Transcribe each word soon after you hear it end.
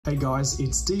Hey guys,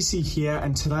 it's DC here,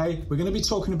 and today we're going to be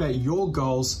talking about your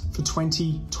goals for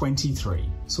 2023.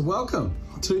 So welcome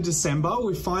to December.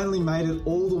 We finally made it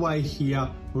all the way here.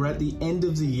 We're at the end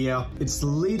of the year. It's the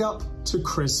lead up to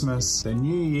Christmas, the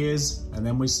New Year's, and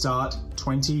then we start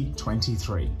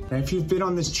 2023. Now, if you've been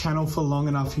on this channel for long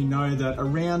enough, you know that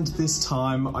around this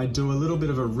time, I do a little bit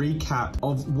of a recap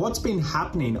of what's been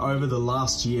happening over the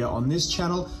last year on this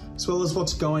channel, as well as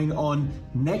what's going on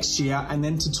next year, and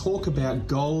then to talk about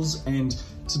goals and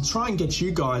to try and get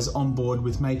you guys on board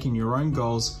with making your own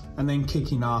goals and then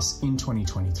kicking ass in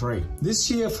 2023. This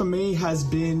year for me has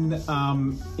been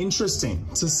interesting,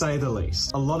 to say the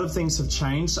least. A lot of things have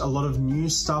changed, a lot of new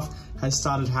stuff has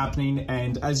started happening,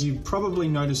 and as you've probably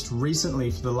noticed recently,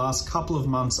 for the last couple of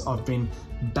months, I've been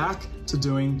back to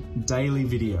doing daily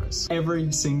videos.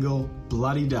 Every single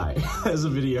bloody day there's a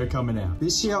video coming out.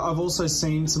 This year I've also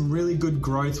seen some really good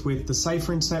growth with the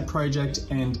Safer Internet project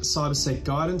and cybersec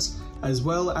guidance, as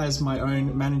well as my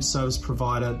own managed service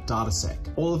provider, dccybersec.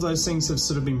 All of those things have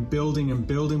sort of been building and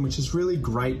building, which is really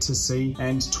great to see.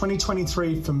 And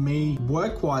 2023 for me,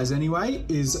 work-wise anyway,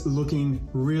 is looking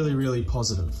really, really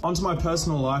positive. Onto my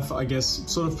personal life, I guess,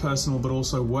 sort of personal, but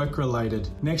also work-related.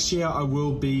 Next year I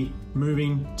will be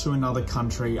moving to another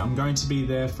country. I'm going to be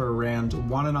there for around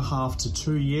 1.5 to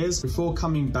 2 years before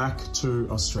coming back to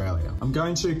Australia. I'm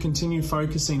going to continue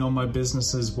focusing on my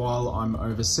businesses while I'm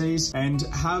overseas and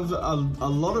have a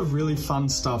lot of really fun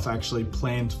stuff actually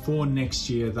planned for next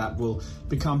year that will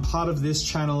become part of this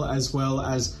channel, as well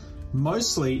as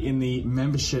mostly in the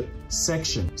membership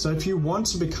section. So if you want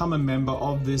to become a member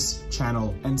of this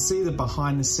channel and see the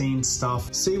behind the scenes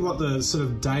stuff, see what the sort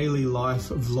of daily life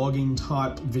vlogging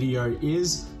type video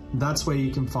is, that's where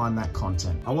you can find that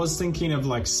content. I was thinking of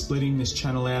like splitting this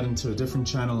channel out into a different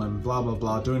channel and blah, blah,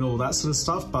 blah, doing all that sort of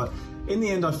stuff. But in the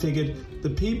end, I figured the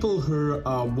people who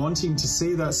are wanting to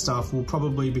see that stuff will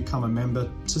probably become a member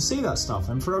to see that stuff.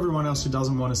 And for everyone else who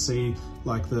doesn't want to see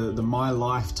like the my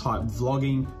life type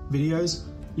vlogging videos,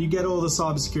 you get all the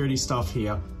cybersecurity stuff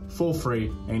here for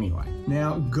free anyway.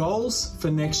 Now, goals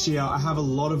for next year, I have a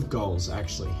lot of goals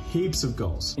actually, heaps of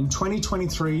goals. In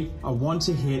 2023, I want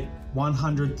to hit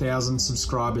 100,000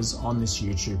 subscribers on this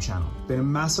YouTube channel. Been a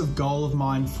massive goal of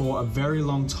mine for a very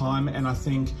long time, and I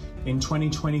think in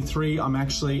 2023, I'm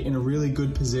actually in a really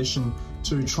good position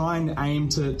to try and aim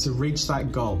to reach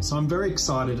that goal. So I'm very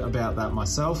excited about that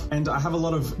myself. And I have a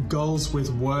lot of goals with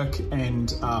work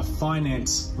and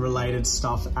finance related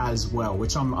stuff as well,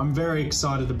 which I'm very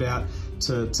excited about,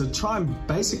 to try and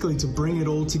basically to bring it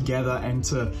all together and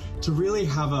to really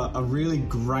have a really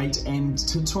great end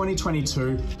to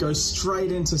 2022, go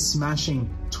straight into smashing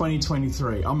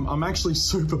 2023. I'm actually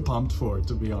super pumped for it,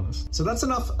 to be honest. So that's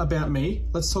enough about me.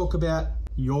 Let's talk about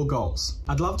your goals.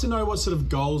 I'd love to know what sort of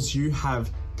goals you have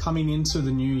coming into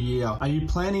the new year. Are you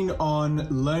planning on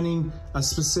learning a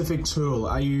specific tool?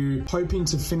 Are you hoping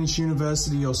to finish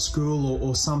university or school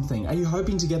or something? Are you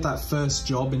hoping to get that first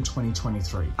job in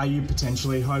 2023? Are you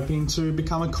potentially hoping to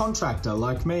become a contractor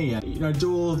like me and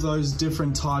do all of those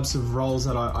different types of roles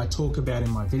that I talk about in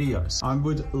my videos? I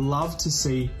would love to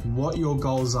see what your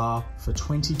goals are for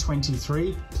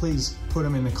 2023. Please put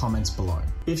them in the comments below.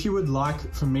 If you would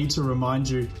like for me to remind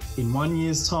you in 1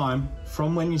 year's time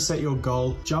from when you set your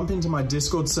goal, jump into my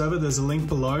Discord server. There's a link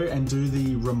below, and do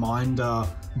the reminder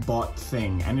bot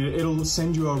thing, and it'll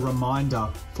send you a reminder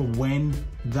for when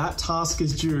that task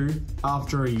is due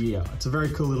after a year. It's a very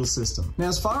cool little system. Now,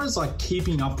 as far as like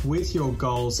keeping up with your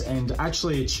goals and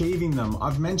actually achieving them,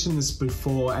 I've mentioned this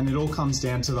before, and it all comes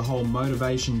down to the whole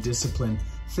motivation, discipline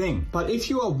thing. But if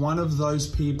you are one of those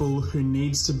people who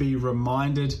needs to be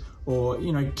reminded or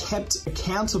kept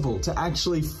accountable to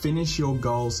actually finish your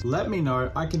goals, let me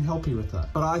know. I can help you with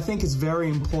that. But I think it's very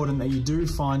important that you do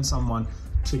find someone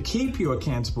to keep you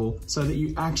accountable so that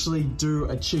you actually do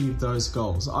achieve those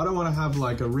goals. I don't want to have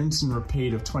like a rinse and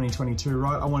repeat of 2022,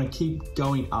 right? I want to keep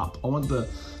going up. I want the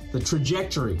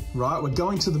trajectory, right? We're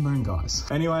going to the moon, guys.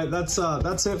 Anyway, that's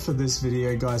it for this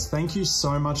video, guys. Thank you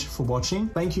so much for watching.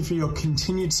 Thank you for your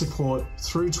continued support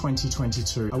through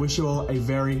 2022. I wish you all a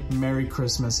very Merry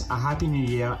Christmas, a Happy New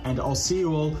Year, and I'll see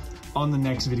you all on the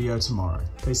next video tomorrow.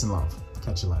 Peace and love.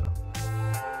 Catch you later.